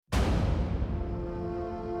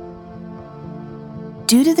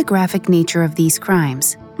Due to the graphic nature of these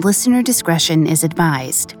crimes, listener discretion is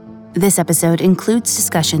advised. This episode includes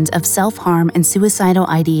discussions of self-harm and suicidal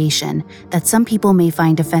ideation that some people may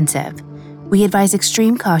find offensive. We advise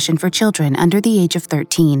extreme caution for children under the age of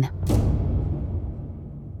 13.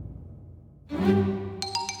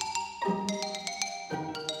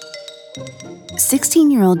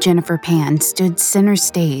 "16-year-old Jennifer Pan stood center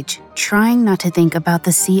stage, trying not to think about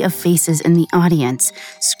the sea of faces in the audience,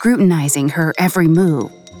 scrutinizing her every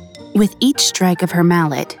move. With each strike of her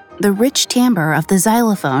mallet, the rich timbre of the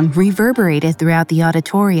xylophone reverberated throughout the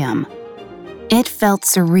auditorium. It felt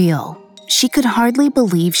surreal. She could hardly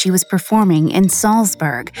believe she was performing in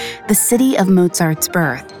Salzburg, the city of Mozart's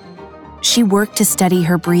birth. She worked to steady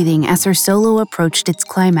her breathing as her solo approached its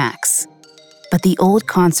climax. But the old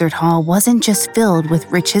concert hall wasn't just filled with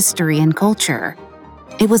rich history and culture.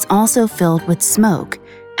 It was also filled with smoke,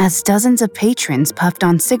 as dozens of patrons puffed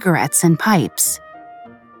on cigarettes and pipes.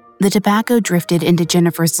 The tobacco drifted into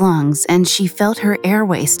Jennifer's lungs, and she felt her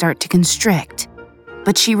airway start to constrict.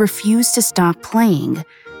 But she refused to stop playing.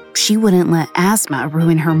 She wouldn't let asthma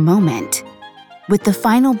ruin her moment. With the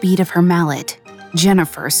final beat of her mallet,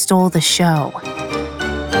 Jennifer stole the show.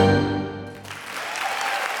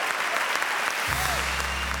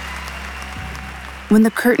 When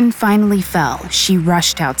the curtain finally fell, she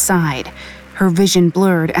rushed outside. Her vision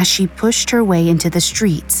blurred as she pushed her way into the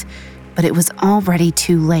streets, but it was already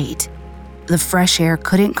too late. The fresh air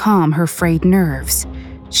couldn't calm her frayed nerves.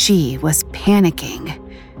 She was panicking.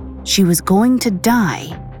 She was going to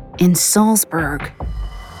die in Salzburg.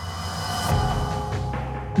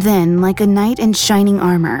 Then, like a knight in shining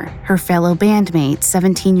armor, her fellow bandmate,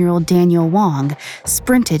 17-year-old Daniel Wong,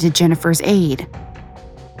 sprinted to Jennifer's aid.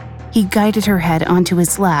 He guided her head onto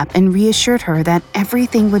his lap and reassured her that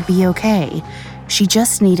everything would be okay. She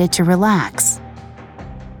just needed to relax.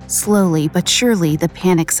 Slowly but surely, the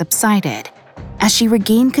panic subsided. As she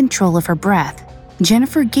regained control of her breath,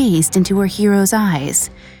 Jennifer gazed into her hero's eyes.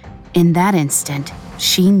 In that instant,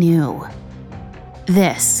 she knew.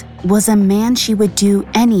 This was a man she would do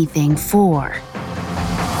anything for.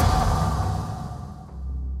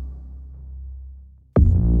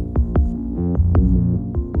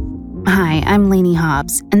 Hi, I'm Lainey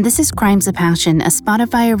Hobbs, and this is Crimes of Passion, a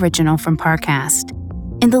Spotify original from Parcast.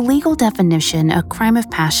 In the legal definition, a crime of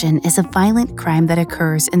passion is a violent crime that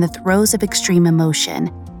occurs in the throes of extreme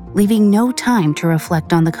emotion, leaving no time to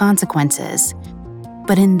reflect on the consequences.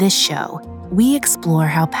 But in this show, we explore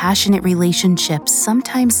how passionate relationships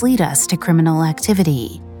sometimes lead us to criminal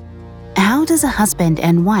activity. How does a husband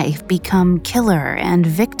and wife become killer and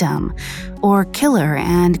victim, or killer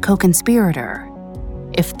and co-conspirator?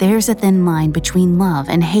 If there's a thin line between love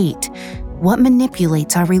and hate, what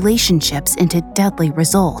manipulates our relationships into deadly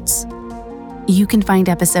results? You can find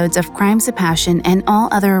episodes of Crimes of Passion and all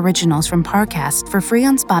other originals from Parcast for free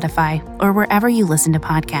on Spotify or wherever you listen to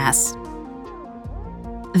podcasts.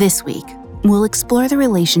 This week, we'll explore the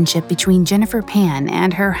relationship between Jennifer Pan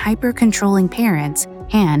and her hyper-controlling parents,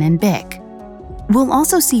 Han and Bick. We'll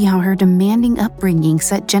also see how her demanding upbringing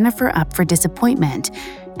set Jennifer up for disappointment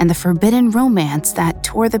and the forbidden romance that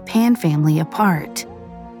tore the Pan family apart.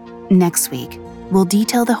 Next week, we'll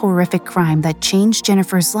detail the horrific crime that changed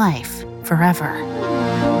Jennifer's life forever.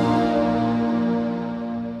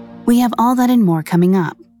 We have all that and more coming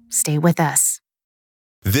up. Stay with us.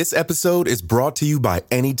 This episode is brought to you by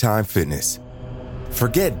Anytime Fitness.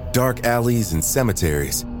 Forget dark alleys and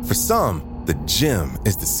cemeteries. For some, the gym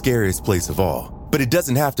is the scariest place of all, but it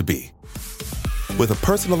doesn't have to be. With a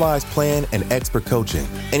personalized plan and expert coaching,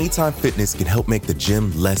 Anytime Fitness can help make the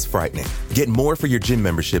gym less frightening. Get more for your gym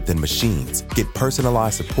membership than machines. Get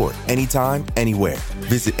personalized support anytime, anywhere.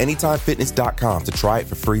 Visit AnytimeFitness.com to try it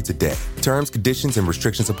for free today. Terms, conditions, and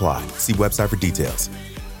restrictions apply. See website for details.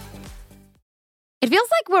 It feels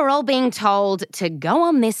like we're all being told to go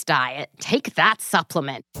on this diet, take that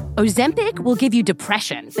supplement. Ozempic will give you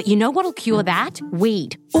depression, but you know what'll cure that?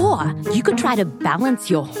 Weed. Or you could try to balance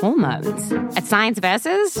your hormones. At Science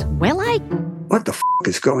Versus, we're like, what the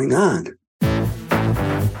is going on?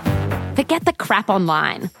 Forget the crap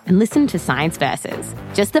online and listen to Science Versus.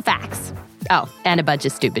 Just the facts. Oh, and a bunch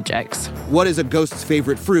of stupid jokes. What is a ghost's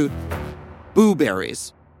favorite fruit?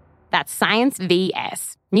 Blueberries. That's Science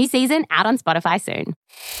VS. New season out on Spotify soon.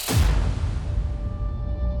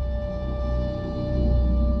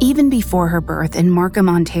 Even before her birth in Markham,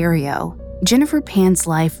 Ontario, Jennifer Pan's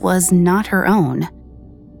life was not her own.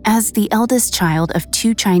 As the eldest child of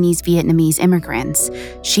two Chinese Vietnamese immigrants,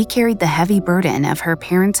 she carried the heavy burden of her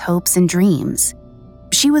parents' hopes and dreams.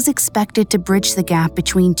 She was expected to bridge the gap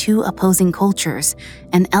between two opposing cultures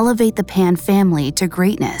and elevate the Pan family to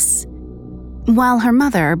greatness. While her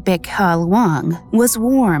mother, Bic Ha Luong, was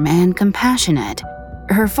warm and compassionate,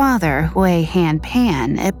 her father, Hui Han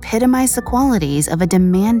Pan, epitomized the qualities of a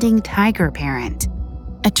demanding tiger parent,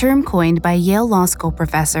 a term coined by Yale Law School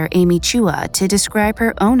professor Amy Chua to describe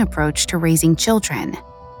her own approach to raising children.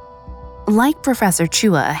 Like Professor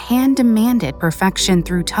Chua, Han demanded perfection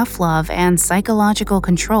through tough love and psychological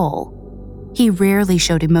control. He rarely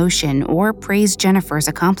showed emotion or praised Jennifer's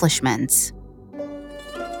accomplishments.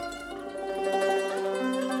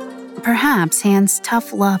 Perhaps Han's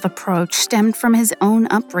tough love approach stemmed from his own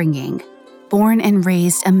upbringing. Born and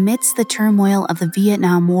raised amidst the turmoil of the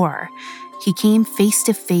Vietnam War, he came face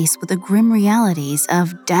to face with the grim realities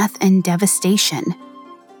of death and devastation.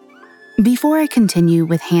 Before I continue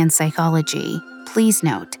with Han's psychology, please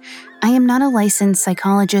note, I am not a licensed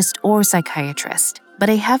psychologist or psychiatrist, but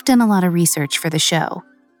I have done a lot of research for the show.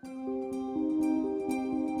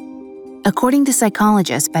 According to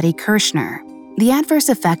psychologist Betty Kirshner, the adverse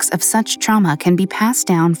effects of such trauma can be passed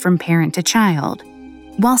down from parent to child.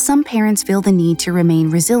 While some parents feel the need to remain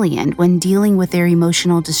resilient when dealing with their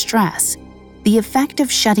emotional distress, the effect of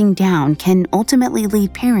shutting down can ultimately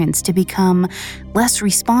lead parents to become less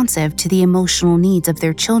responsive to the emotional needs of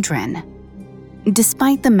their children.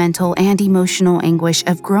 Despite the mental and emotional anguish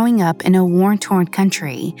of growing up in a war-torn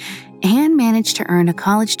country, Han managed to earn a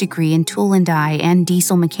college degree in tool and die and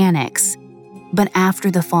diesel mechanics. But after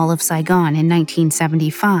the fall of Saigon in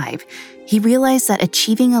 1975, he realized that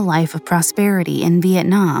achieving a life of prosperity in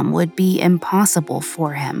Vietnam would be impossible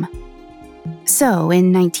for him. So,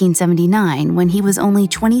 in 1979, when he was only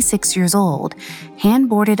 26 years old, Han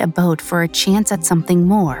boarded a boat for a chance at something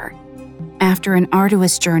more. After an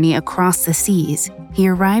arduous journey across the seas, he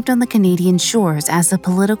arrived on the Canadian shores as a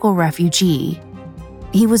political refugee.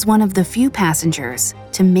 He was one of the few passengers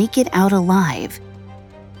to make it out alive.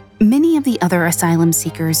 Many of the other asylum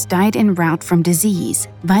seekers died en route from disease,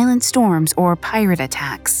 violent storms, or pirate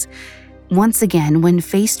attacks. Once again, when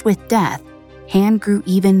faced with death, Han grew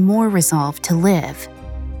even more resolved to live.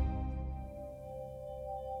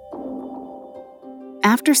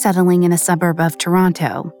 After settling in a suburb of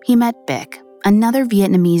Toronto, he met Bic, another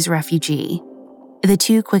Vietnamese refugee. The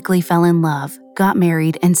two quickly fell in love, got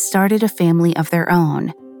married, and started a family of their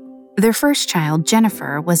own. Their first child,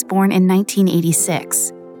 Jennifer, was born in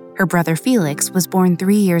 1986. Her brother Felix was born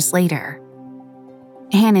 3 years later.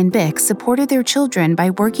 Han and Bic supported their children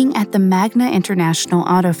by working at the Magna International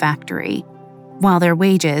Auto Factory. While their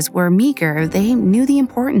wages were meager, they knew the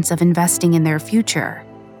importance of investing in their future.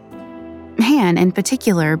 Han, in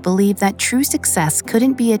particular, believed that true success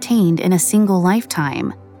couldn't be attained in a single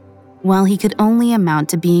lifetime. While he could only amount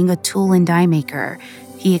to being a tool and die maker,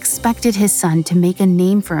 he expected his son to make a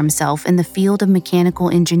name for himself in the field of mechanical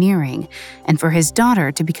engineering and for his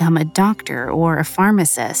daughter to become a doctor or a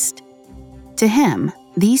pharmacist. To him,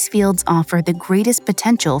 these fields offer the greatest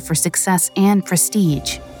potential for success and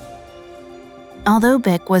prestige. Although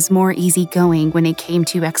Bic was more easygoing when it came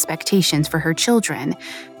to expectations for her children,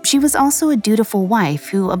 she was also a dutiful wife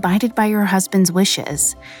who abided by her husband's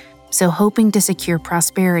wishes. So, hoping to secure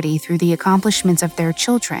prosperity through the accomplishments of their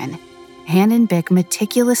children, Han and Bic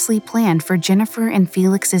meticulously planned for Jennifer and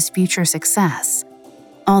Felix's future success.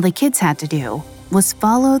 All the kids had to do was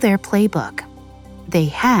follow their playbook. They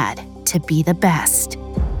had to be the best.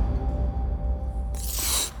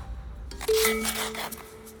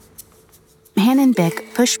 Han and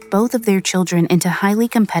Bic pushed both of their children into highly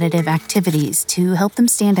competitive activities to help them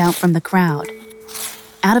stand out from the crowd.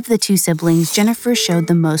 Out of the two siblings, Jennifer showed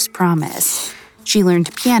the most promise. She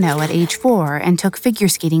learned piano at age 4 and took figure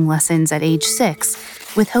skating lessons at age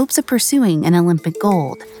 6, with hopes of pursuing an Olympic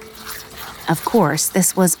gold. Of course,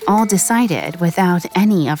 this was all decided without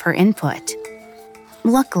any of her input.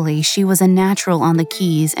 Luckily, she was a natural on the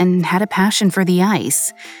keys and had a passion for the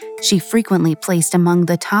ice. She frequently placed among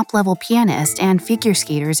the top-level pianists and figure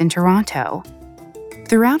skaters in Toronto.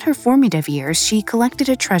 Throughout her formative years, she collected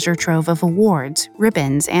a treasure trove of awards,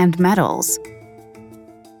 ribbons, and medals.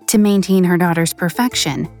 To maintain her daughter's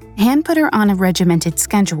perfection, Han put her on a regimented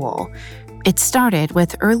schedule. It started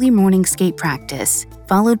with early morning skate practice,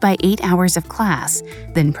 followed by 8 hours of class,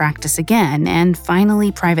 then practice again, and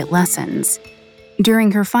finally private lessons.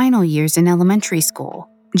 During her final years in elementary school,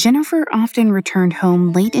 Jennifer often returned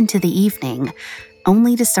home late into the evening,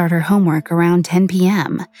 only to start her homework around 10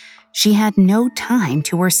 p.m. She had no time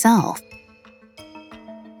to herself.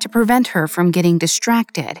 To prevent her from getting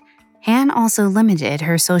distracted, Han also limited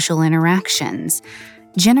her social interactions.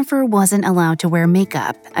 Jennifer wasn't allowed to wear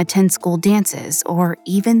makeup, attend school dances, or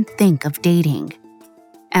even think of dating.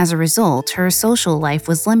 As a result, her social life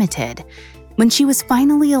was limited. When she was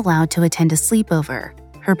finally allowed to attend a sleepover,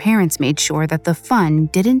 her parents made sure that the fun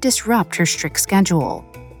didn't disrupt her strict schedule.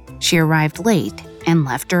 She arrived late and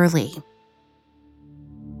left early.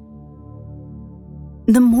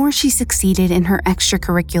 The more she succeeded in her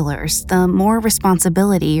extracurriculars, the more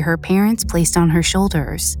responsibility her parents placed on her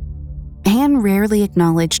shoulders. Anne rarely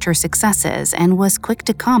acknowledged her successes and was quick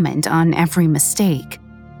to comment on every mistake.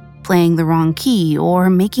 Playing the wrong key or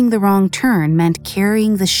making the wrong turn meant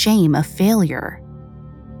carrying the shame of failure.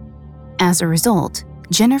 As a result,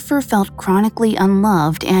 Jennifer felt chronically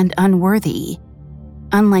unloved and unworthy.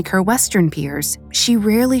 Unlike her Western peers, she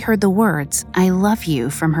rarely heard the words, "I love you,"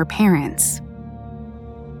 from her parents.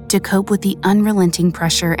 To cope with the unrelenting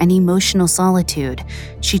pressure and emotional solitude,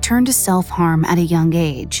 she turned to self-harm at a young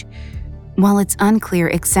age. While it's unclear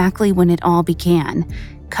exactly when it all began,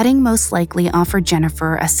 cutting most likely offered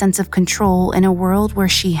Jennifer a sense of control in a world where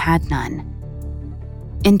she had none.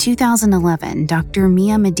 In 2011, Dr.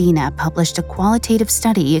 Mia Medina published a qualitative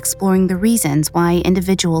study exploring the reasons why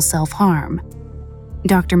individuals self-harm.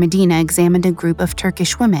 Dr. Medina examined a group of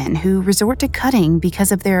Turkish women who resort to cutting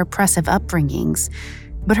because of their oppressive upbringings,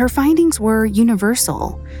 but her findings were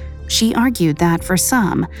universal. She argued that for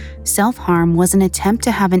some, self-harm was an attempt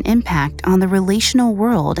to have an impact on the relational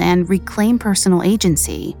world and reclaim personal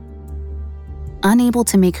agency. Unable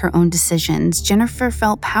to make her own decisions, Jennifer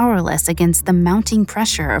felt powerless against the mounting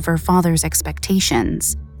pressure of her father's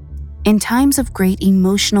expectations. In times of great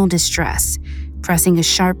emotional distress, pressing a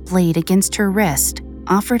sharp blade against her wrist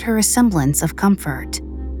offered her a semblance of comfort.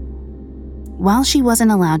 While she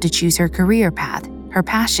wasn't allowed to choose her career path, her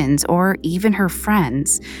passions, or even her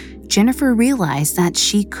friends, Jennifer realized that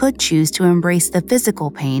she could choose to embrace the physical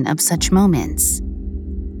pain of such moments.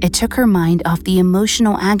 It took her mind off the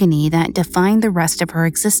emotional agony that defined the rest of her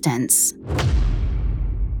existence.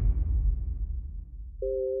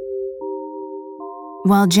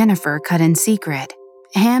 While Jennifer cut in secret,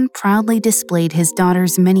 Han proudly displayed his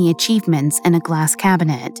daughter's many achievements in a glass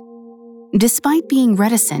cabinet. Despite being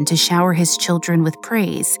reticent to shower his children with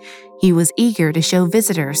praise, he was eager to show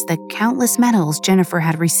visitors the countless medals Jennifer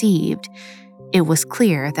had received. It was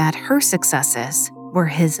clear that her successes were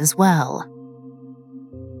his as well.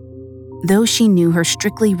 Though she knew her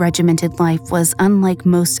strictly regimented life was unlike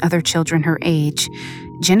most other children her age,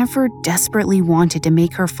 Jennifer desperately wanted to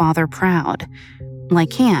make her father proud.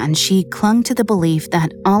 Like Han, she clung to the belief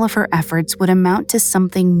that all of her efforts would amount to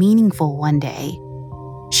something meaningful one day.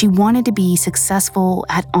 She wanted to be successful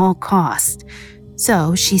at all costs,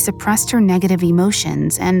 so she suppressed her negative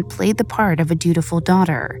emotions and played the part of a dutiful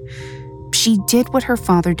daughter. She did what her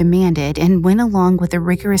father demanded and went along with a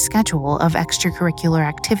rigorous schedule of extracurricular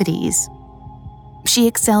activities. She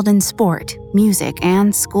excelled in sport, music,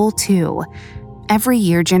 and school too. Every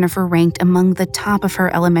year, Jennifer ranked among the top of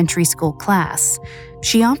her elementary school class.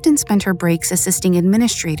 She often spent her breaks assisting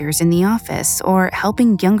administrators in the office or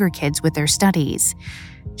helping younger kids with their studies.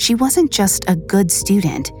 She wasn't just a good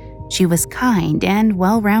student, she was kind and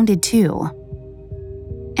well-rounded too.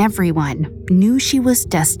 Everyone knew she was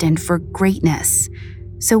destined for greatness,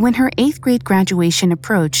 so when her 8th grade graduation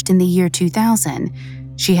approached in the year 2000,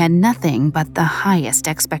 she had nothing but the highest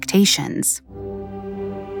expectations.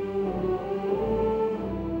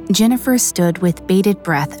 Jennifer stood with bated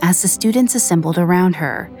breath as the students assembled around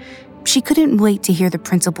her. She couldn't wait to hear the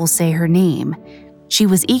principal say her name. She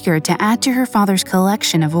was eager to add to her father's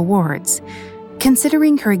collection of awards.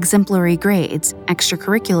 Considering her exemplary grades,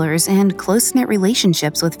 extracurriculars, and close-knit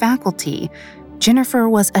relationships with faculty, Jennifer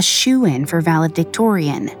was a shoo-in for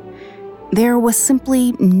valedictorian. There was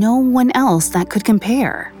simply no one else that could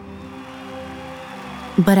compare.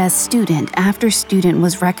 But as student after student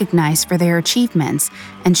was recognized for their achievements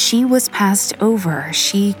and she was passed over,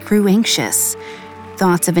 she grew anxious.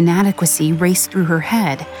 Thoughts of inadequacy raced through her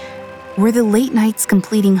head. Were the late nights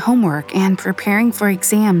completing homework and preparing for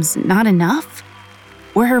exams not enough?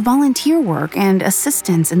 Were her volunteer work and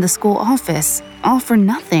assistance in the school office all for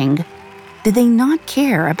nothing? Did they not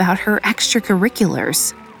care about her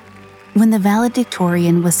extracurriculars? When the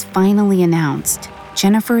valedictorian was finally announced,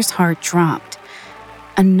 Jennifer's heart dropped.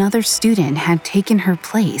 Another student had taken her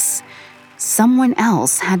place. Someone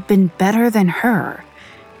else had been better than her.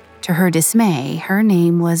 To her dismay, her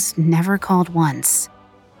name was never called once.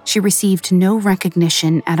 She received no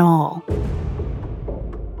recognition at all.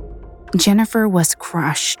 Jennifer was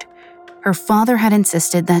crushed. Her father had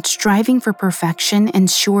insisted that striving for perfection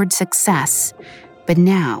ensured success, but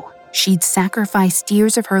now she'd sacrificed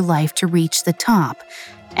years of her life to reach the top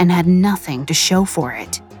and had nothing to show for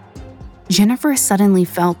it. Jennifer suddenly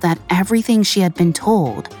felt that everything she had been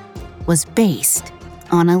told was based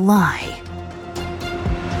on a lie.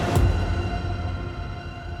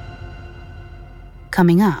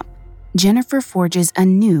 Coming up, Jennifer forges a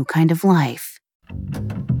new kind of life.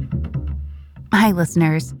 Hi,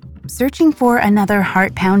 listeners. Searching for another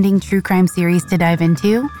heart-pounding true crime series to dive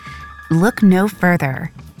into? Look no further.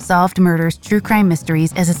 Solved Murders True Crime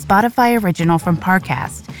Mysteries is a Spotify original from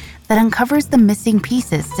Parcast that uncovers the missing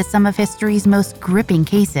pieces to some of history's most gripping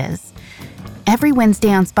cases. Every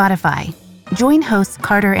Wednesday on Spotify, join hosts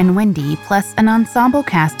Carter and Wendy, plus an ensemble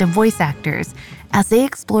cast of voice actors, as they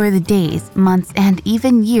explore the days, months, and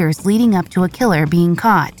even years leading up to a killer being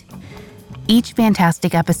caught. Each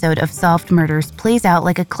fantastic episode of Solved Murders plays out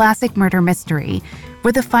like a classic murder mystery,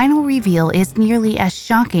 where the final reveal is nearly as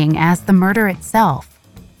shocking as the murder itself.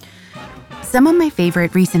 Some of my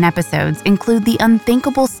favorite recent episodes include the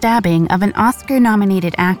unthinkable stabbing of an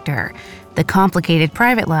Oscar-nominated actor, the complicated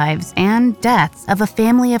private lives and deaths of a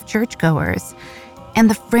family of churchgoers, and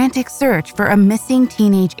the frantic search for a missing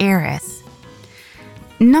teenage heiress.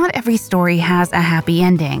 Not every story has a happy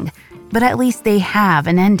ending, but at least they have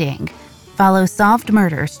an ending. Follow Solved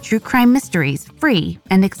Murders True Crime Mysteries free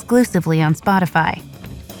and exclusively on Spotify.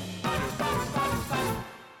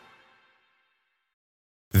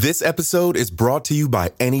 This episode is brought to you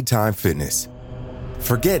by Anytime Fitness.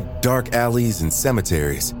 Forget dark alleys and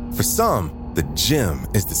cemeteries. For some, the gym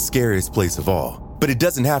is the scariest place of all, but it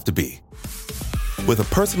doesn't have to be. With a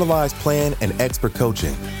personalized plan and expert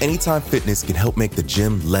coaching, Anytime Fitness can help make the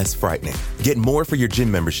gym less frightening. Get more for your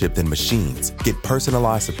gym membership than machines. Get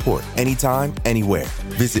personalized support anytime, anywhere.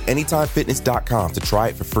 Visit AnytimeFitness.com to try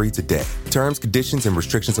it for free today. Terms, conditions, and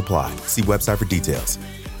restrictions apply. See website for details.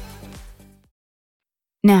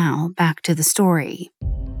 Now, back to the story.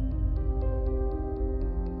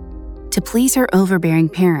 To please her overbearing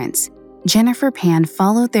parents, Jennifer Pan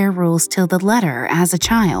followed their rules to the letter as a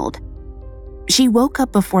child. She woke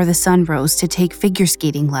up before the sun rose to take figure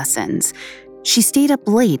skating lessons. She stayed up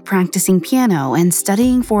late practicing piano and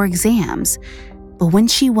studying for exams. But when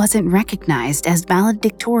she wasn't recognized as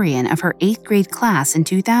valedictorian of her 8th grade class in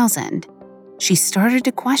 2000, she started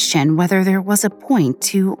to question whether there was a point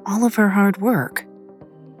to all of her hard work.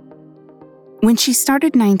 When she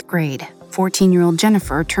started 9th grade, 14-year-old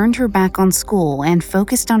Jennifer turned her back on school and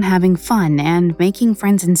focused on having fun and making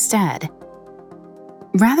friends instead.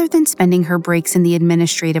 Rather than spending her breaks in the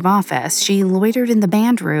administrative office, she loitered in the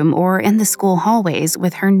band room or in the school hallways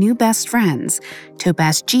with her new best friends,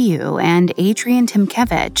 Topaz Giu and Adrian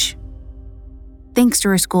Timkevich. Thanks to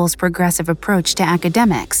her school's progressive approach to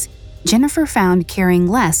academics, Jennifer found caring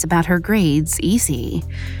less about her grades easy.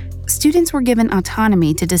 Students were given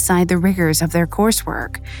autonomy to decide the rigors of their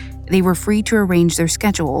coursework. They were free to arrange their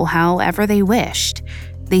schedule however they wished.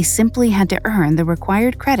 They simply had to earn the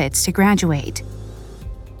required credits to graduate.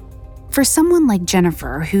 For someone like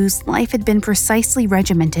Jennifer, whose life had been precisely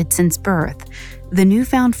regimented since birth, the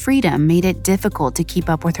newfound freedom made it difficult to keep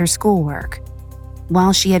up with her schoolwork.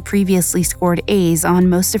 While she had previously scored A's on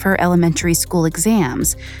most of her elementary school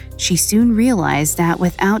exams, she soon realized that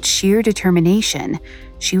without sheer determination,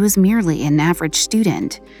 she was merely an average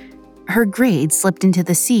student. Her grades slipped into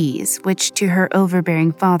the C's, which to her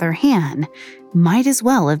overbearing father, Han, might as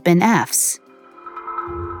well have been F's.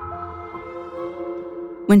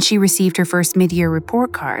 When she received her first mid-year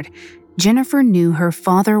report card, Jennifer knew her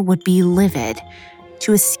father would be livid.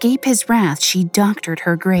 To escape his wrath, she doctored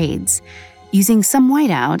her grades. Using some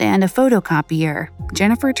whiteout and a photocopier,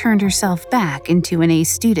 Jennifer turned herself back into an A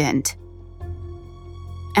student.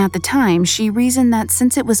 At the time, she reasoned that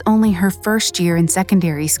since it was only her first year in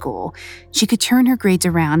secondary school, she could turn her grades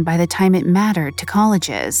around by the time it mattered to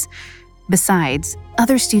colleges. Besides,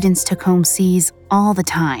 other students took home C's all the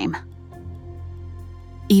time.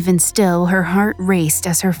 Even still, her heart raced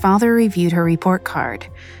as her father reviewed her report card.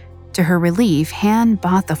 To her relief, Han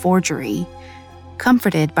bought the forgery.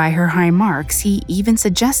 Comforted by her high marks, he even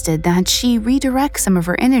suggested that she redirect some of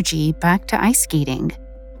her energy back to ice skating.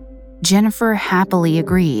 Jennifer happily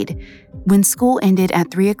agreed. When school ended at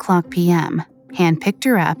 3:00 p.m., Han picked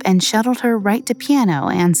her up and shuttled her right to piano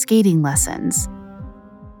and skating lessons.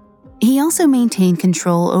 He also maintained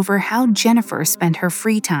control over how Jennifer spent her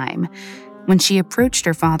free time. When she approached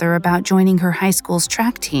her father about joining her high school's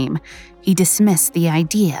track team, he dismissed the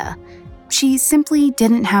idea. She simply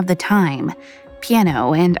didn't have the time.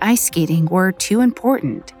 Piano and ice skating were too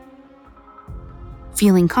important.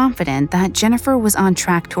 Feeling confident that Jennifer was on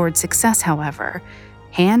track toward success, however,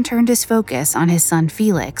 Han turned his focus on his son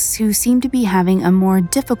Felix, who seemed to be having a more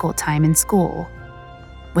difficult time in school.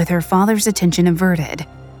 With her father's attention averted,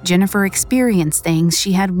 Jennifer experienced things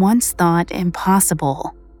she had once thought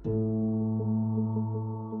impossible.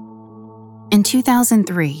 In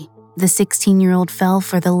 2003, the 16-year-old fell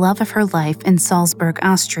for the love of her life in Salzburg,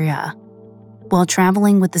 Austria. While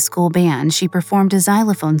traveling with the school band, she performed a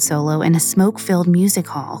xylophone solo in a smoke-filled music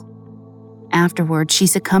hall. Afterwards, she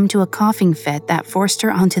succumbed to a coughing fit that forced her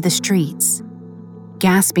onto the streets.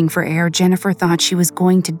 Gasping for air, Jennifer thought she was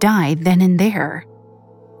going to die then and there.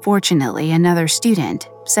 Fortunately, another student,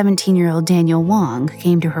 17-year-old Daniel Wong,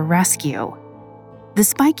 came to her rescue. The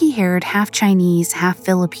spiky-haired, half-Chinese,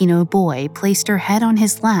 half-Filipino boy placed her head on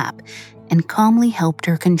his lap and calmly helped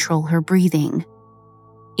her control her breathing.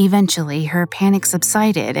 Eventually, her panic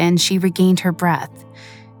subsided and she regained her breath.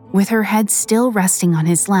 With her head still resting on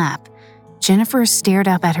his lap, Jennifer stared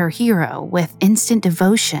up at her hero with instant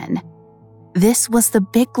devotion. This was the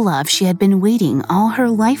big love she had been waiting all her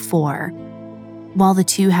life for. While the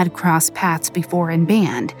two had crossed paths before in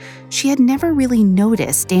band, she had never really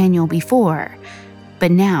noticed Daniel before.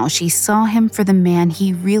 But now she saw him for the man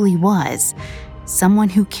he really was, someone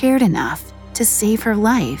who cared enough to save her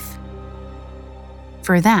life.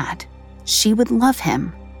 For that, she would love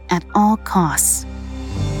him at all costs.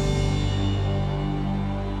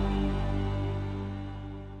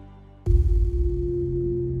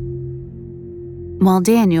 While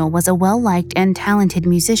Daniel was a well-liked and talented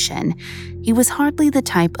musician, he was hardly the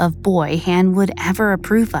type of boy Han would ever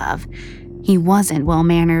approve of. He wasn't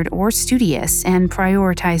well-mannered or studious and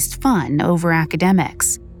prioritized fun over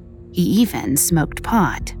academics. He even smoked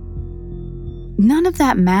pot. None of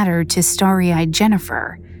that mattered to starry-eyed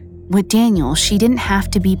Jennifer. With Daniel, she didn't have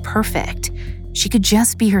to be perfect. She could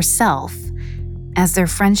just be herself. As their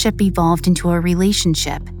friendship evolved into a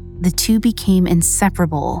relationship, the two became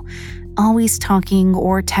inseparable, always talking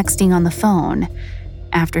or texting on the phone.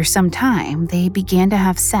 After some time, they began to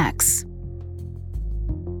have sex.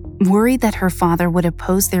 Worried that her father would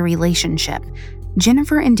oppose their relationship,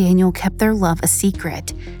 Jennifer and Daniel kept their love a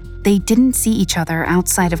secret. They didn't see each other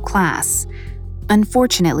outside of class.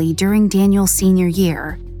 Unfortunately, during Daniel's senior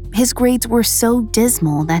year, his grades were so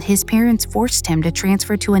dismal that his parents forced him to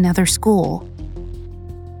transfer to another school.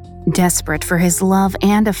 Desperate for his love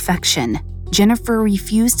and affection, Jennifer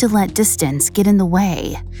refused to let distance get in the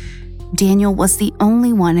way. Daniel was the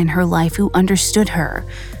only one in her life who understood her,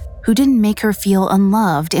 who didn't make her feel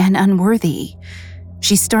unloved and unworthy.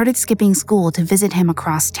 She started skipping school to visit him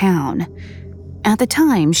across town. At the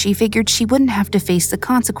time, she figured she wouldn't have to face the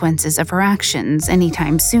consequences of her actions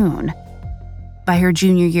anytime soon. By her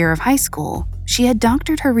junior year of high school, she had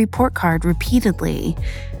doctored her report card repeatedly.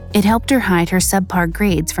 It helped her hide her subpar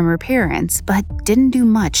grades from her parents, but didn't do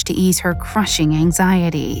much to ease her crushing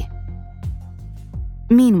anxiety.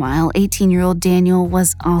 Meanwhile, 18-year-old Daniel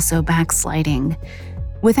was also backsliding.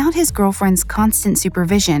 Without his girlfriend's constant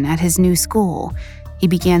supervision at his new school, he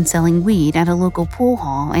began selling weed at a local pool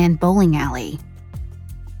hall and bowling alley.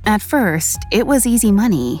 At first, it was easy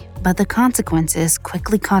money, but the consequences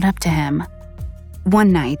quickly caught up to him.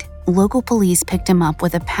 One night, local police picked him up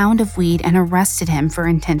with a pound of weed and arrested him for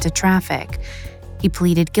intent to traffic. He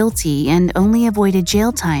pleaded guilty and only avoided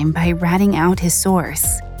jail time by ratting out his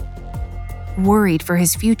source. Worried for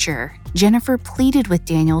his future, Jennifer pleaded with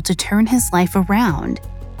Daniel to turn his life around.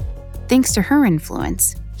 Thanks to her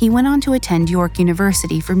influence, he went on to attend York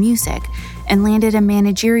University for music and landed a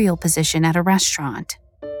managerial position at a restaurant.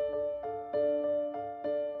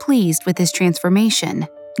 Pleased with his transformation,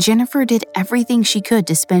 Jennifer did everything she could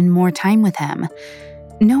to spend more time with him.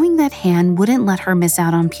 Knowing that Han wouldn't let her miss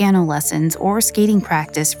out on piano lessons or skating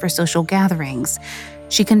practice for social gatherings,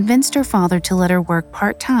 she convinced her father to let her work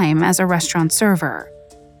part-time as a restaurant server.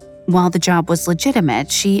 While the job was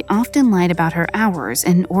legitimate, she often lied about her hours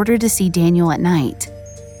in order to see Daniel at night.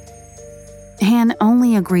 Han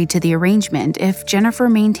only agreed to the arrangement if Jennifer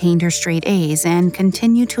maintained her straight A's and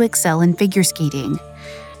continued to excel in figure skating.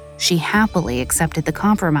 She happily accepted the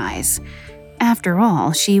compromise. After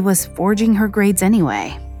all, she was forging her grades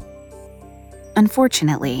anyway.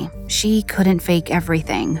 Unfortunately, she couldn't fake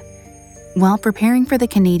everything. While preparing for the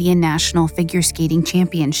Canadian National Figure Skating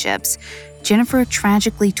Championships, Jennifer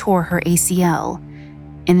tragically tore her ACL.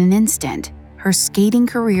 In an instant, her skating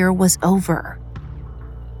career was over.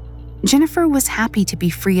 Jennifer was happy to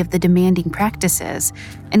be free of the demanding practices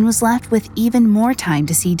and was left with even more time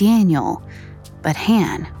to see Daniel. But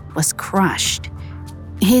Han was crushed.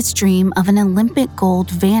 His dream of an Olympic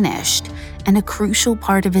gold vanished, and a crucial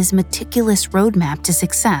part of his meticulous roadmap to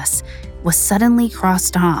success was suddenly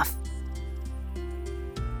crossed off.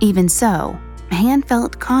 Even so, Han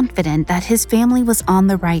felt confident that his family was on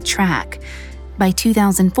the right track. By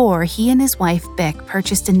 2004, he and his wife Bic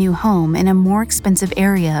purchased a new home in a more expensive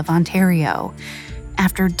area of Ontario.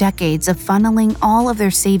 After decades of funneling all of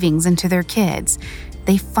their savings into their kids,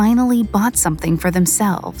 they finally bought something for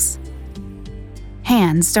themselves.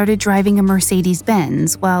 Han started driving a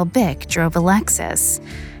Mercedes-Benz while Bick drove a Lexus.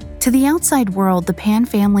 To the outside world, the Pan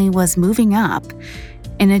family was moving up.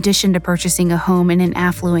 In addition to purchasing a home in an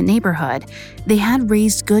affluent neighborhood, they had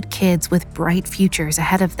raised good kids with bright futures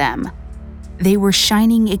ahead of them. They were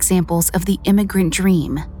shining examples of the immigrant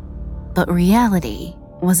dream. But reality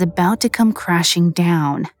was about to come crashing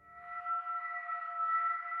down.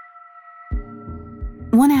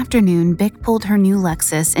 One afternoon, Bick pulled her new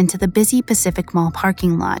Lexus into the busy Pacific Mall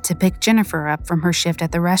parking lot to pick Jennifer up from her shift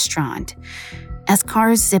at the restaurant. As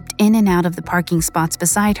cars zipped in and out of the parking spots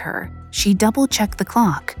beside her, she double-checked the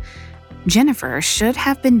clock. Jennifer should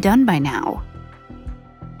have been done by now.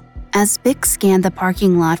 As Bick scanned the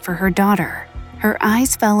parking lot for her daughter, her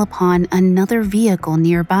eyes fell upon another vehicle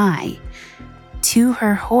nearby. To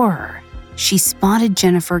her horror, she spotted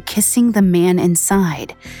Jennifer kissing the man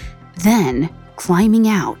inside, then climbing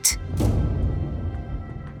out.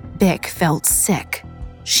 Bick felt sick.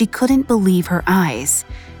 She couldn't believe her eyes.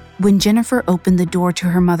 When Jennifer opened the door to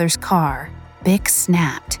her mother's car, Bick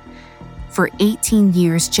snapped. For 18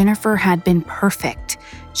 years, Jennifer had been perfect.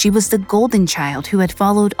 She was the golden child who had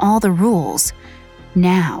followed all the rules.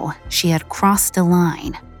 Now, she had crossed a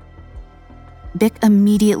line. Bick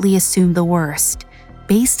immediately assumed the worst.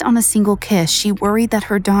 Based on a single kiss, she worried that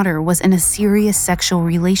her daughter was in a serious sexual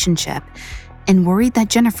relationship and worried that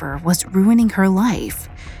Jennifer was ruining her life.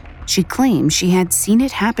 She claimed she had seen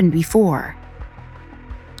it happen before.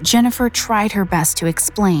 Jennifer tried her best to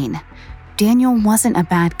explain. Daniel wasn't a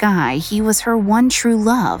bad guy, he was her one true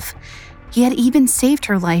love. He had even saved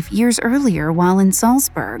her life years earlier while in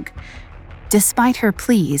Salzburg. Despite her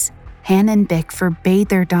pleas, Han and Bick forbade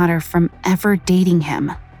their daughter from ever dating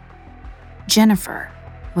him. Jennifer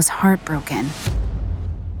was heartbroken.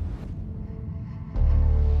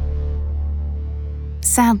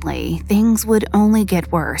 Sadly, things would only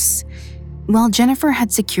get worse. While Jennifer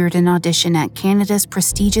had secured an audition at Canada's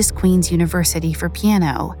prestigious Queen's University for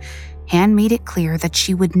piano, Han made it clear that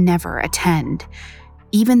she would never attend.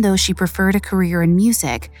 Even though she preferred a career in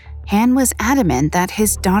music, Han was adamant that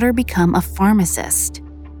his daughter become a pharmacist.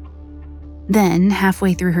 Then,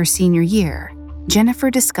 halfway through her senior year, Jennifer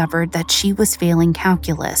discovered that she was failing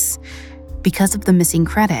calculus. Because of the missing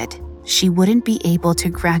credit, she wouldn't be able to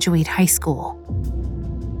graduate high school.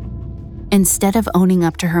 Instead of owning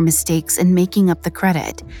up to her mistakes and making up the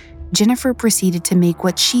credit, Jennifer proceeded to make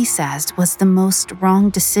what she says was the most wrong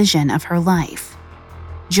decision of her life.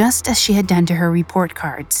 Just as she had done to her report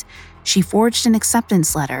cards, she forged an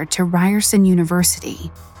acceptance letter to Ryerson University.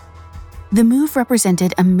 The move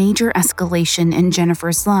represented a major escalation in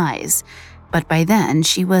Jennifer's lies, but by then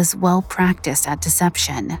she was well practiced at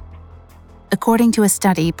deception. According to a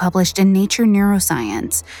study published in Nature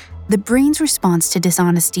Neuroscience, the brain's response to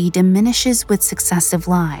dishonesty diminishes with successive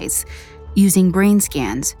lies. Using brain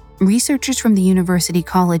scans, researchers from the University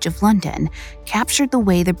College of London captured the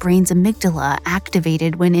way the brain's amygdala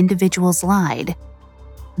activated when individuals lied.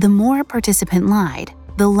 The more a participant lied,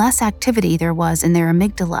 the less activity there was in their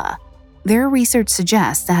amygdala. Their research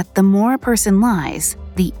suggests that the more a person lies,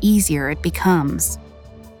 the easier it becomes.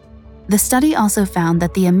 The study also found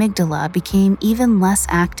that the amygdala became even less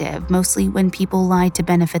active, mostly when people lied to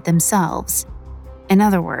benefit themselves. In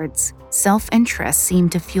other words, self-interest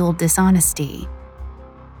seemed to fuel dishonesty.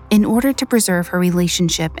 In order to preserve her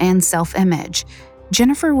relationship and self-image,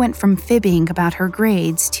 Jennifer went from fibbing about her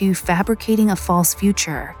grades to fabricating a false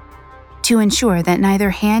future. To ensure that neither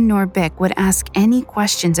Han nor Bick would ask any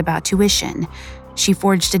questions about tuition, she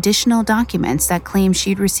forged additional documents that claimed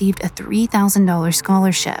she'd received a $3,000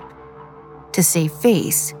 scholarship. To save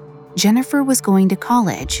face, Jennifer was going to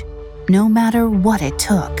college, no matter what it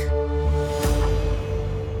took.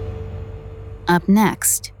 Up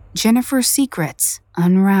next, Jennifer's secrets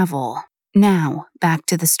unravel. Now, back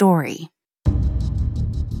to the story.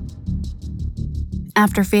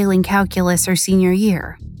 After failing calculus her senior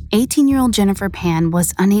year, 18-year-old Jennifer Pan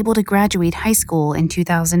was unable to graduate high school in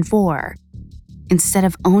 2004. Instead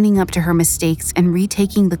of owning up to her mistakes and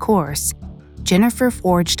retaking the course, Jennifer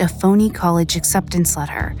forged a phony college acceptance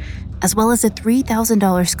letter, as well as a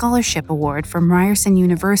 $3,000 scholarship award from Ryerson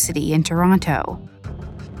University in Toronto.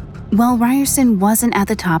 While Ryerson wasn't at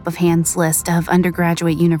the top of Han's list of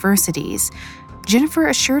undergraduate universities, Jennifer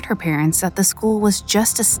assured her parents that the school was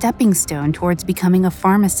just a stepping stone towards becoming a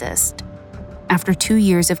pharmacist. After 2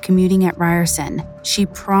 years of commuting at Ryerson, she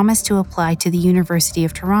promised to apply to the University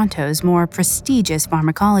of Toronto's more prestigious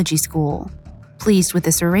pharmacology school. Pleased with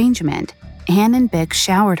this arrangement, Han and Bick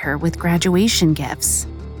showered her with graduation gifts.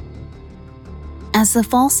 As the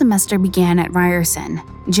fall semester began at Ryerson,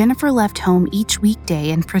 Jennifer left home each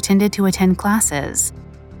weekday and pretended to attend classes.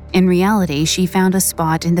 In reality, she found a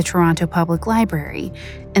spot in the Toronto Public Library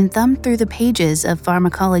and thumbed through the pages of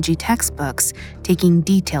pharmacology textbooks, taking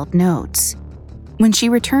detailed notes. When she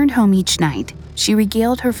returned home each night, she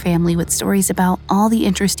regaled her family with stories about all the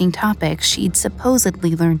interesting topics she'd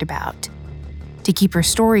supposedly learned about. To keep her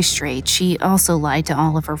story straight, she also lied to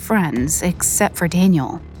all of her friends, except for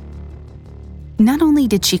Daniel. Not only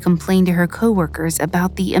did she complain to her coworkers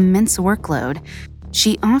about the immense workload,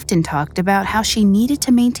 she often talked about how she needed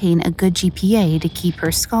to maintain a good GPA to keep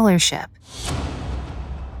her scholarship.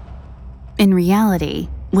 In reality,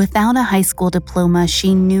 without a high school diploma,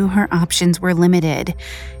 she knew her options were limited,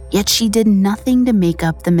 yet she did nothing to make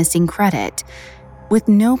up the missing credit. With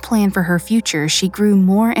no plan for her future, she grew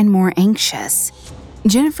more and more anxious.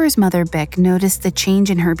 Jennifer's mother, Beck, noticed the change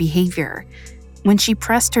in her behavior. When she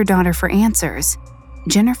pressed her daughter for answers,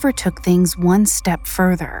 Jennifer took things one step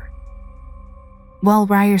further. While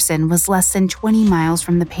Ryerson was less than 20 miles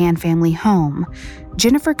from the Pan family home,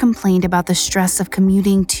 Jennifer complained about the stress of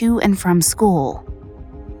commuting to and from school.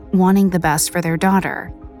 Wanting the best for their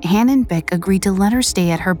daughter, Han and Beck agreed to let her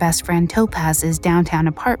stay at her best friend Topaz's downtown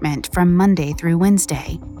apartment from Monday through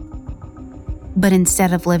Wednesday. But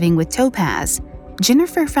instead of living with Topaz,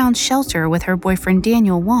 Jennifer found shelter with her boyfriend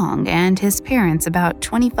Daniel Wong and his parents about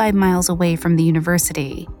 25 miles away from the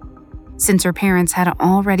university. Since her parents had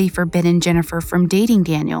already forbidden Jennifer from dating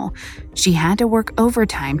Daniel, she had to work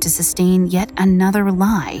overtime to sustain yet another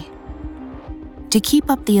lie. To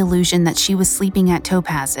keep up the illusion that she was sleeping at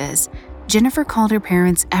Topaz's, Jennifer called her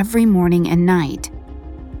parents every morning and night.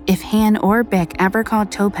 If Han or Beck ever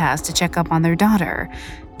called Topaz to check up on their daughter,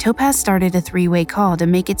 Topaz started a three-way call to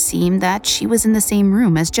make it seem that she was in the same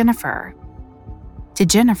room as Jennifer. To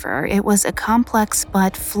Jennifer, it was a complex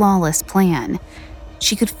but flawless plan.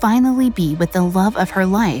 She could finally be with the love of her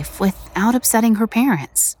life without upsetting her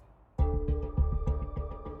parents.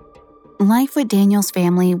 Life with Daniel's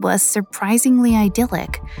family was surprisingly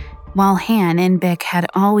idyllic. While Han and Beck had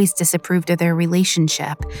always disapproved of their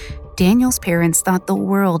relationship, Daniel's parents thought the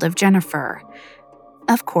world of Jennifer.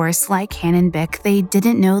 Of course, like Han and Beck, they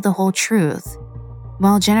didn't know the whole truth.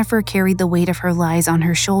 While Jennifer carried the weight of her lies on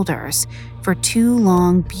her shoulders, for 2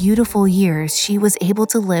 long, beautiful years, she was able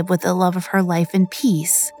to live with the love of her life in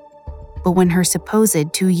peace. But when her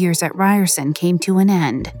supposed 2 years at Ryerson came to an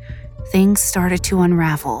end, things started to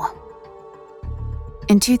unravel.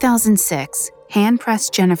 In 2006, Han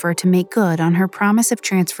pressed Jennifer to make good on her promise of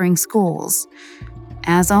transferring schools.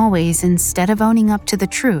 As always, instead of owning up to the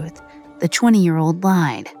truth, the 20-year-old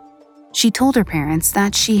lied. She told her parents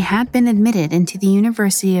that she had been admitted into the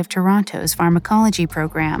University of Toronto's pharmacology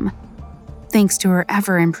program. Thanks to her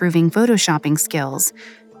ever-improving photoshopping skills,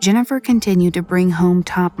 Jennifer continued to bring home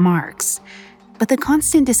top marks. But the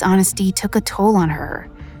constant dishonesty took a toll on her.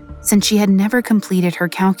 Since she had never completed her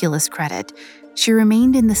calculus credit, she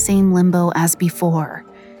remained in the same limbo as before.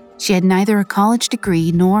 She had neither a college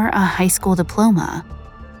degree nor a high school diploma.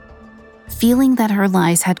 Feeling that her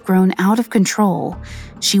lies had grown out of control,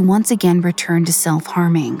 she once again returned to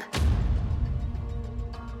self-harming.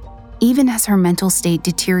 Even as her mental state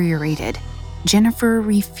deteriorated, Jennifer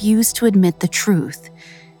refused to admit the truth.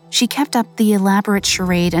 She kept up the elaborate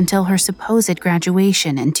charade until her supposed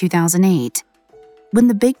graduation in 2008. When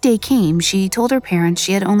the big day came, she told her parents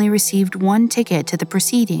she had only received 1 ticket to the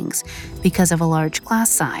proceedings because of a large class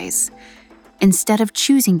size. Instead of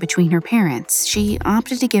choosing between her parents, she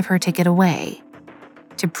opted to give her ticket away.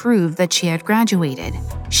 To prove that she had graduated,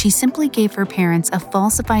 she simply gave her parents a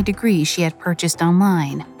falsified degree she had purchased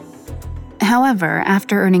online. However,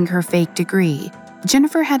 after earning her fake degree,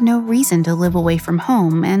 Jennifer had no reason to live away from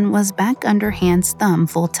home and was back under Han's thumb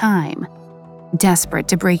full-time. Desperate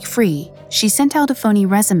to break free, she sent out a phony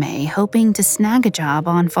resume hoping to snag a job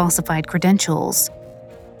on falsified credentials.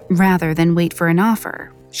 Rather than wait for an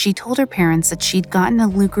offer, she told her parents that she'd gotten a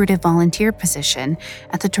lucrative volunteer position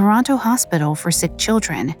at the Toronto Hospital for Sick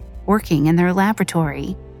Children, working in their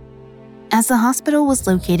laboratory. As the hospital was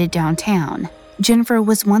located downtown, Jennifer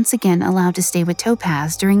was once again allowed to stay with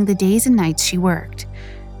Topaz during the days and nights she worked.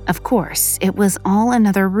 Of course, it was all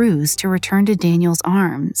another ruse to return to Daniel's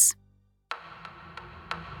arms.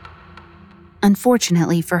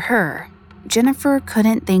 Unfortunately for her, Jennifer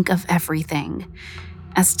couldn't think of everything.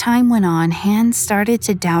 As time went on, Han started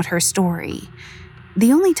to doubt her story.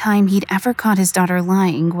 The only time he'd ever caught his daughter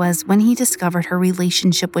lying was when he discovered her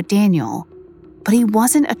relationship with Daniel. But he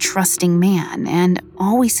wasn't a trusting man and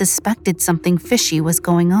always suspected something fishy was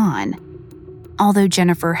going on. Although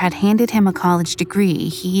Jennifer had handed him a college degree,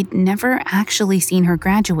 he'd never actually seen her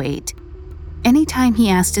graduate. Anytime he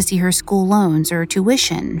asked to see her school loans or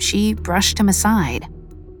tuition, she brushed him aside.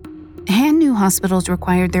 Han knew hospitals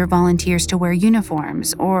required their volunteers to wear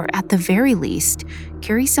uniforms or, at the very least,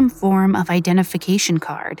 carry some form of identification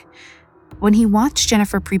card. When he watched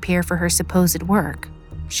Jennifer prepare for her supposed work,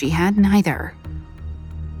 she had neither.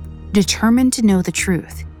 Determined to know the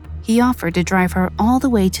truth, he offered to drive her all the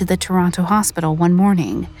way to the Toronto hospital one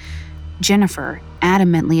morning. Jennifer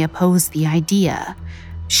adamantly opposed the idea.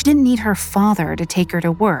 She didn't need her father to take her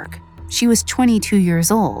to work. She was 22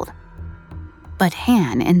 years old. But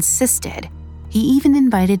Han insisted. He even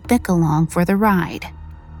invited Vic along for the ride.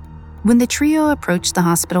 When the trio approached the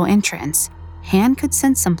hospital entrance, Han could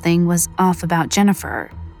sense something was off about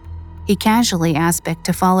Jennifer. He casually asked Vic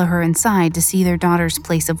to follow her inside to see their daughter's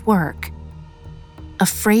place of work.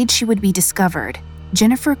 Afraid she would be discovered,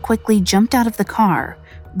 Jennifer quickly jumped out of the car,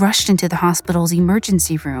 rushed into the hospital's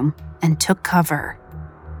emergency room, and took cover.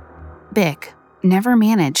 Vic never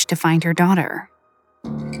managed to find her daughter.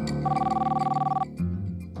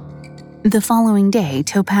 The following day,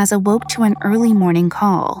 Topaz awoke to an early morning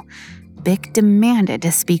call. Vic demanded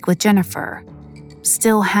to speak with Jennifer.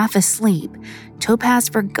 Still half asleep, Topaz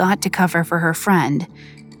forgot to cover for her friend.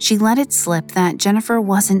 She let it slip that Jennifer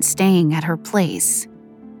wasn't staying at her place.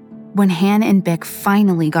 When Han and Vic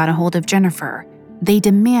finally got a hold of Jennifer, they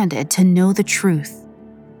demanded to know the truth.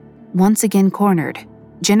 Once again cornered,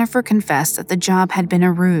 Jennifer confessed that the job had been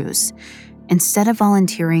a ruse. Instead of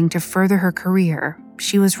volunteering to further her career,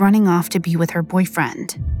 she was running off to be with her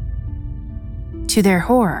boyfriend. To their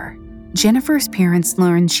horror, Jennifer's parents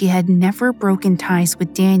learned she had never broken ties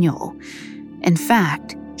with Daniel. In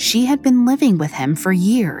fact, she had been living with him for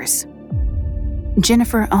years.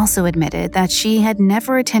 Jennifer also admitted that she had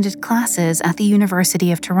never attended classes at the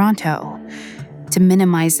University of Toronto. To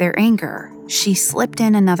minimize their anger, she slipped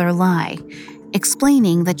in another lie,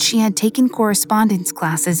 explaining that she had taken correspondence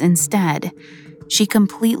classes instead. She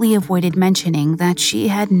completely avoided mentioning that she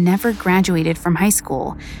had never graduated from high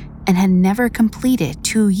school and had never completed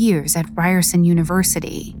 2 years at Ryerson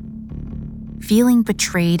University. Feeling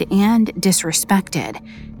betrayed and disrespected,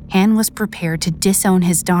 Han was prepared to disown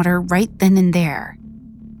his daughter right then and there.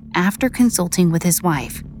 After consulting with his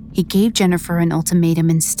wife, he gave Jennifer an ultimatum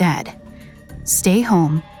instead: stay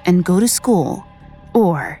home and go to school,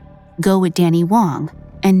 or go with Danny Wong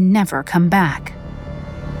and never come back.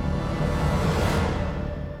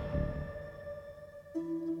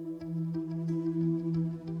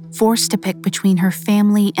 Forced to pick between her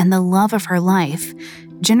family and the love of her life,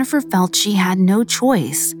 Jennifer felt she had no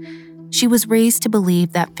choice. She was raised to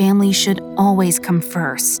believe that family should always come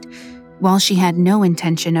first. While she had no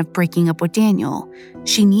intention of breaking up with Daniel,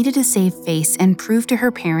 she needed to save face and prove to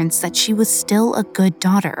her parents that she was still a good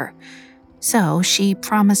daughter. So she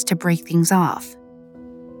promised to break things off.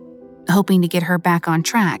 Hoping to get her back on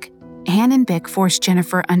track, Han and Vic forced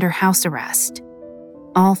Jennifer under house arrest.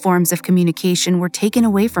 All forms of communication were taken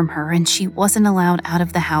away from her and she wasn't allowed out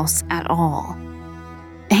of the house at all.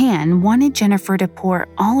 Han wanted Jennifer to pour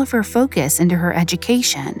all of her focus into her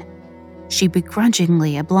education. She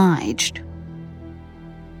begrudgingly obliged.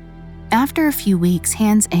 After a few weeks,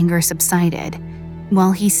 Han's anger subsided.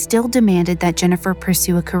 While he still demanded that Jennifer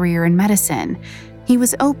pursue a career in medicine, he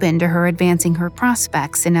was open to her advancing her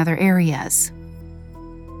prospects in other areas.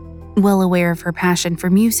 Well aware of her passion for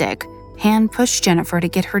music, Han pushed Jennifer to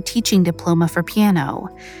get her teaching diploma for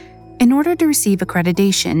piano. In order to receive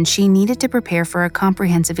accreditation, she needed to prepare for a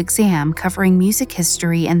comprehensive exam covering music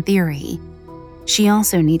history and theory. She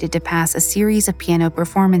also needed to pass a series of piano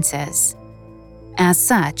performances. As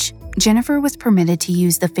such, Jennifer was permitted to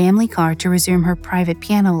use the family car to resume her private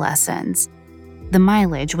piano lessons. The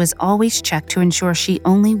mileage was always checked to ensure she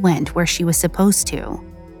only went where she was supposed to.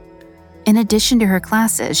 In addition to her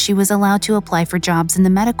classes, she was allowed to apply for jobs in the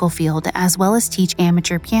medical field as well as teach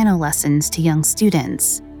amateur piano lessons to young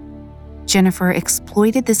students. Jennifer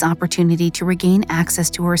exploited this opportunity to regain access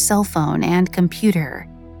to her cell phone and computer.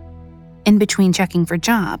 In between checking for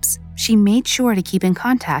jobs, she made sure to keep in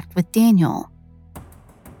contact with Daniel.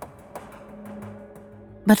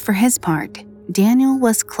 But for his part, Daniel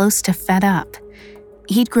was close to fed up.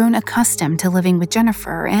 He'd grown accustomed to living with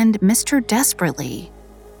Jennifer and missed her desperately.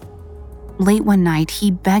 Late one night, he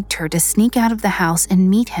begged her to sneak out of the house and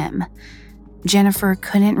meet him. Jennifer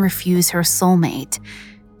couldn't refuse her soulmate.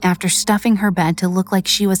 After stuffing her bed to look like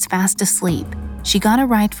she was fast asleep, she got a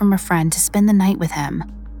ride from a friend to spend the night with him.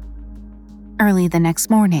 Early the next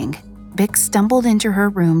morning, Vic stumbled into her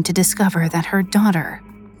room to discover that her daughter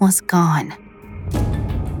was gone.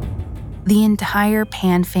 The entire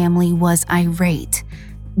Pan family was irate.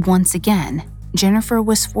 Once again, Jennifer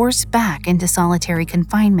was forced back into solitary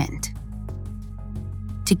confinement.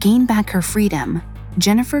 To gain back her freedom,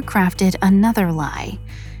 Jennifer crafted another lie.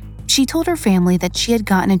 She told her family that she had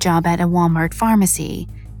gotten a job at a Walmart pharmacy,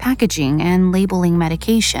 packaging and labeling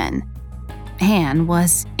medication. Han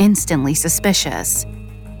was instantly suspicious.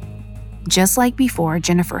 Just like before,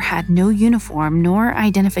 Jennifer had no uniform nor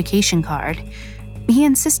identification card. He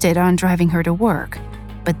insisted on driving her to work,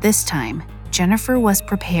 but this time, Jennifer was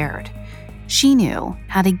prepared. She knew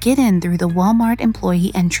how to get in through the Walmart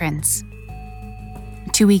employee entrance.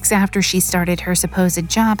 2 weeks after she started her supposed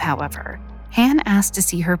job, however, Han asked to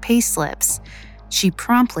see her payslips. She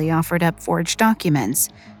promptly offered up forged documents,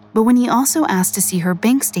 but when he also asked to see her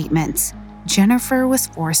bank statements, Jennifer was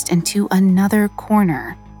forced into another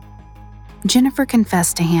corner. Jennifer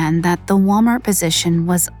confessed to Han that the Walmart position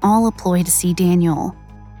was all a ploy to see Daniel.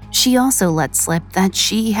 She also let slip that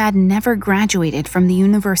she had never graduated from the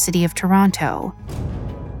University of Toronto.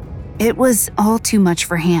 It was all too much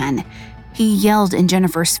for Han. He yelled in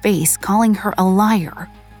Jennifer's face, calling her a liar,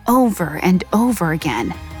 over and over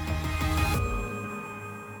again.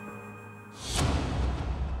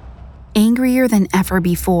 Angrier than ever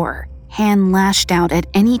before, Han lashed out at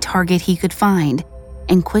any target he could find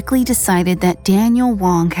and quickly decided that Daniel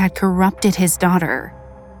Wong had corrupted his daughter.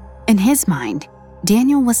 In his mind,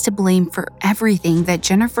 Daniel was to blame for everything that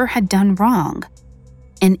Jennifer had done wrong.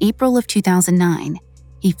 In April of 2009,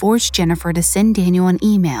 he forced Jennifer to send Daniel an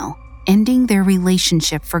email, ending their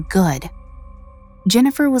relationship for good.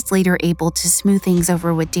 Jennifer was later able to smooth things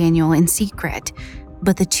over with Daniel in secret,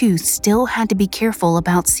 but the two still had to be careful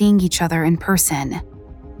about seeing each other in person.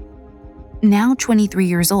 Now 23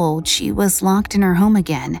 years old, she was locked in her home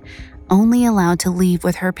again, only allowed to leave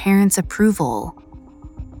with her parents' approval.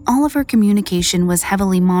 All of her communication was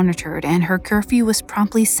heavily monitored and her curfew was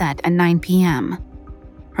promptly set at 9 p.m.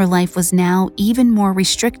 Her life was now even more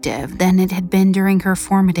restrictive than it had been during her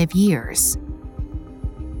formative years.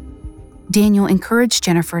 Daniel encouraged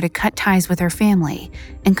Jennifer to cut ties with her family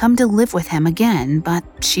and come to live with him again, but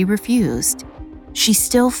she refused. She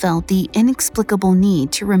still felt the inexplicable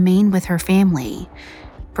need to remain with her family.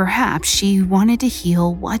 Perhaps she wanted to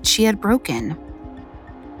heal what she had broken.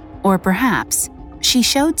 Or perhaps she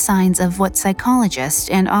showed signs of what psychologist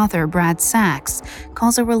and author Brad Sachs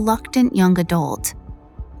calls a reluctant young adult.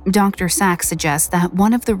 Dr. Sachs suggests that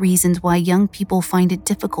one of the reasons why young people find it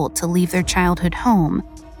difficult to leave their childhood home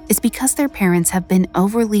is because their parents have been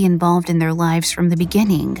overly involved in their lives from the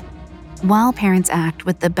beginning. While parents act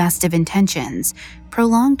with the best of intentions,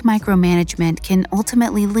 prolonged micromanagement can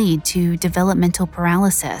ultimately lead to developmental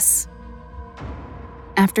paralysis.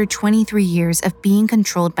 After 23 years of being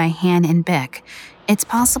controlled by Han and Bick, it's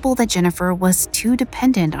possible that Jennifer was too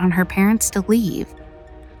dependent on her parents to leave.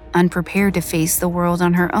 Unprepared to face the world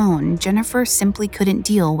on her own, Jennifer simply couldn't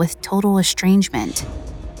deal with total estrangement.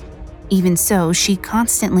 Even so, she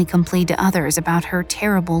constantly complained to others about her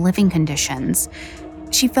terrible living conditions.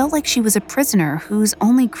 She felt like she was a prisoner whose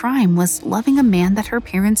only crime was loving a man that her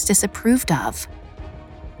parents disapproved of.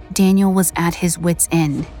 Daniel was at his wit's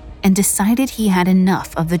end and decided he had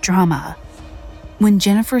enough of the drama. When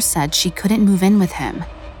Jennifer said she couldn't move in with him,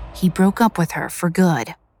 he broke up with her for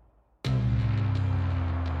good.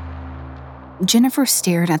 Jennifer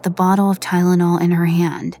stared at the bottle of Tylenol in her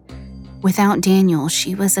hand. Without Daniel,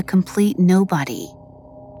 she was a complete nobody.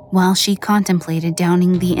 While she contemplated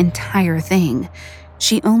downing the entire thing,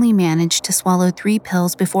 she only managed to swallow 3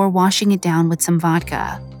 pills before washing it down with some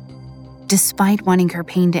vodka. Despite wanting her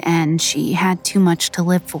pain to end, she had too much to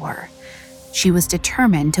live for. She was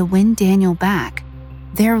determined to win Daniel back.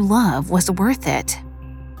 Their love was worth it.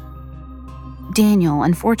 Daniel,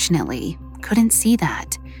 unfortunately, couldn't see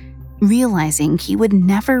that. Realizing he would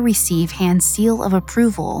never receive Han's seal of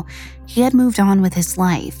approval, he had moved on with his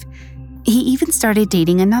life. He even started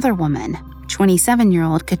dating another woman,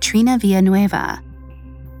 27-year-old Katrina Villanueva.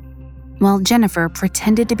 While Jennifer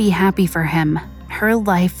pretended to be happy for him, her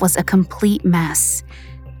life was a complete mess.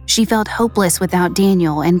 She felt hopeless without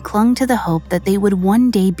Daniel and clung to the hope that they would one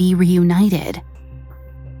day be reunited.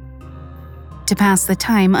 To pass the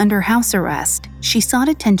time under house arrest, she sought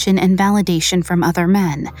attention and validation from other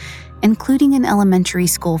men, including an elementary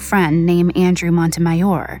school friend named Andrew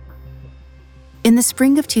Montemayor. In the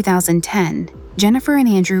spring of 2010, Jennifer and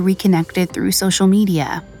Andrew reconnected through social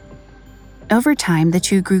media. Over time, the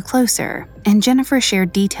two grew closer, and Jennifer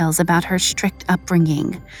shared details about her strict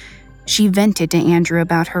upbringing. She vented to Andrew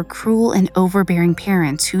about her cruel and overbearing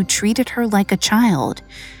parents who treated her like a child.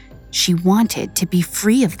 She wanted to be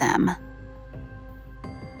free of them.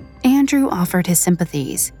 Andrew offered his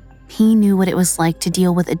sympathies. He knew what it was like to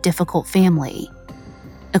deal with a difficult family.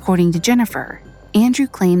 According to Jennifer, Andrew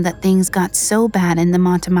claimed that things got so bad in the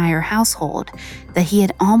Montemayor household that he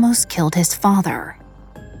had almost killed his father.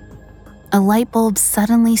 a light bulb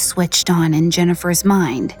suddenly switched on in Jennifer's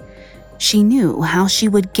mind. She knew how she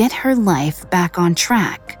would get her life back on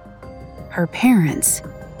track. Her parents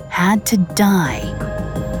had to die.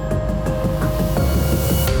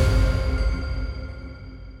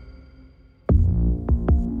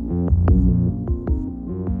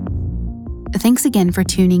 Thanks again for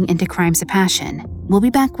tuning into Crimes of Passion. We'll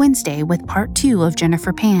be back Wednesday with part 2 of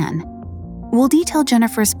Jennifer Pan. We'll detail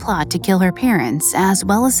Jennifer's plot to kill her parents, as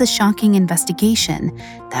well as the shocking investigation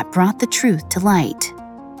that brought the truth to light.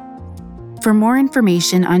 For more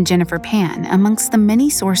information on Jennifer Pan, amongst the many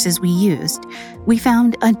sources we used, we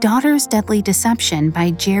found A Daughter's Deadly Deception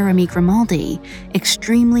by Jeremy Grimaldi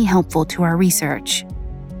extremely helpful to our research.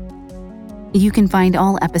 You can find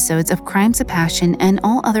all episodes of Crimes of Passion and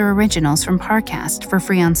all other originals from Parcast for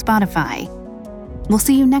free on Spotify. We'll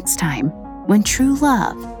see you next time when true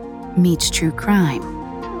love meets true crime.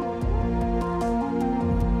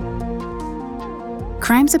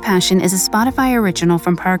 Crimes of Passion is a Spotify original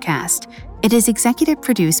from Parcast. It is executive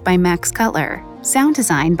produced by Max Cutler, sound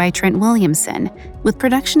designed by Trent Williamson, with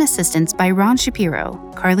production assistance by Ron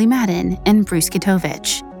Shapiro, Carly Madden, and Bruce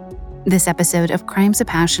Kitovich. This episode of Crimes of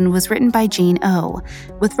Passion was written by Jane O,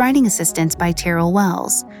 with writing assistance by Terrell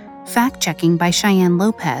Wells, fact-checking by Cheyenne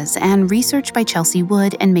Lopez, and research by Chelsea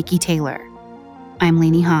Wood and Mickey Taylor. I'm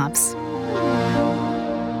Lainey Hobbs.